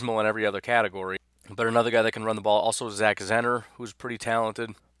abysmal in every other category. But another guy that can run the ball, also Zach Zenner, who's pretty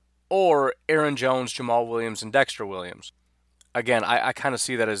talented. Or Aaron Jones, Jamal Williams, and Dexter Williams. Again, I kind of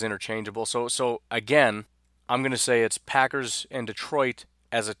see that as interchangeable. So again, I'm going to say it's Packers and Detroit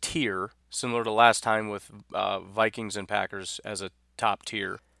as a tier, similar to last time with Vikings and Packers as a top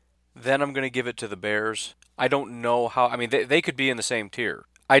tier. Then I'm going to give it to the Bears. I don't know how. I mean, they could be in the same tier.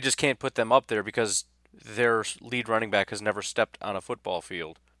 I just can't put them up there because their lead running back has never stepped on a football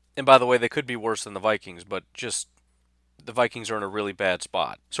field. And by the way, they could be worse than the Vikings, but just the Vikings are in a really bad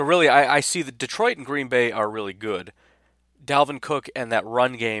spot. So really, I see that Detroit and Green Bay are really good. Dalvin Cook and that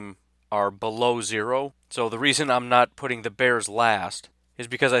run game are below 0. So the reason I'm not putting the Bears last is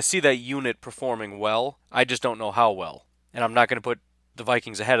because I see that unit performing well. I just don't know how well. And I'm not going to put the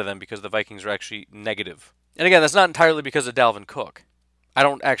Vikings ahead of them because the Vikings are actually negative. And again, that's not entirely because of Dalvin Cook. I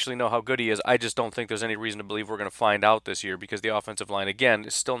don't actually know how good he is. I just don't think there's any reason to believe we're going to find out this year because the offensive line, again,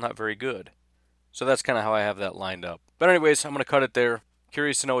 is still not very good. So that's kind of how I have that lined up. But anyways, I'm going to cut it there.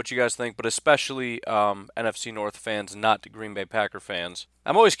 Curious to know what you guys think, but especially NFC North fans, not Green Bay Packer fans.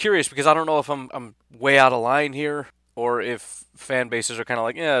 I'm always curious because I don't know if I'm way out of line here or if fan bases are kind of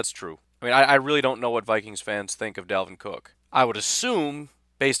like, yeah, that's true. I mean, I really don't know what Vikings fans think of Dalvin Cook. I would assume,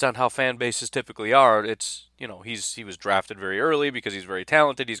 based on how fan bases typically are, it's, he was drafted very early because he's very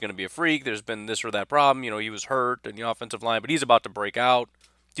talented. He's going to be a freak. There's been this or that problem. He was hurt in the offensive line, but he's about to break out.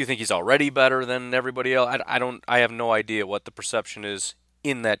 Do you think he's already better than everybody else? I have no idea what the perception is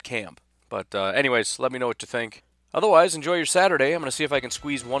in that camp. But anyways, let me know what you think. Otherwise, enjoy your Saturday. I'm going to see if I can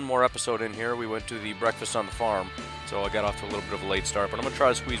squeeze one more episode in here. We went to the Breakfast on the Farm, so I got off to a little bit of a late start, but I'm going to try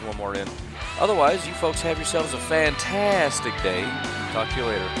to squeeze one more in. Otherwise, you folks have yourselves a fantastic day. Talk to you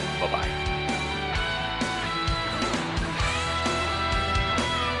later. Bye-bye.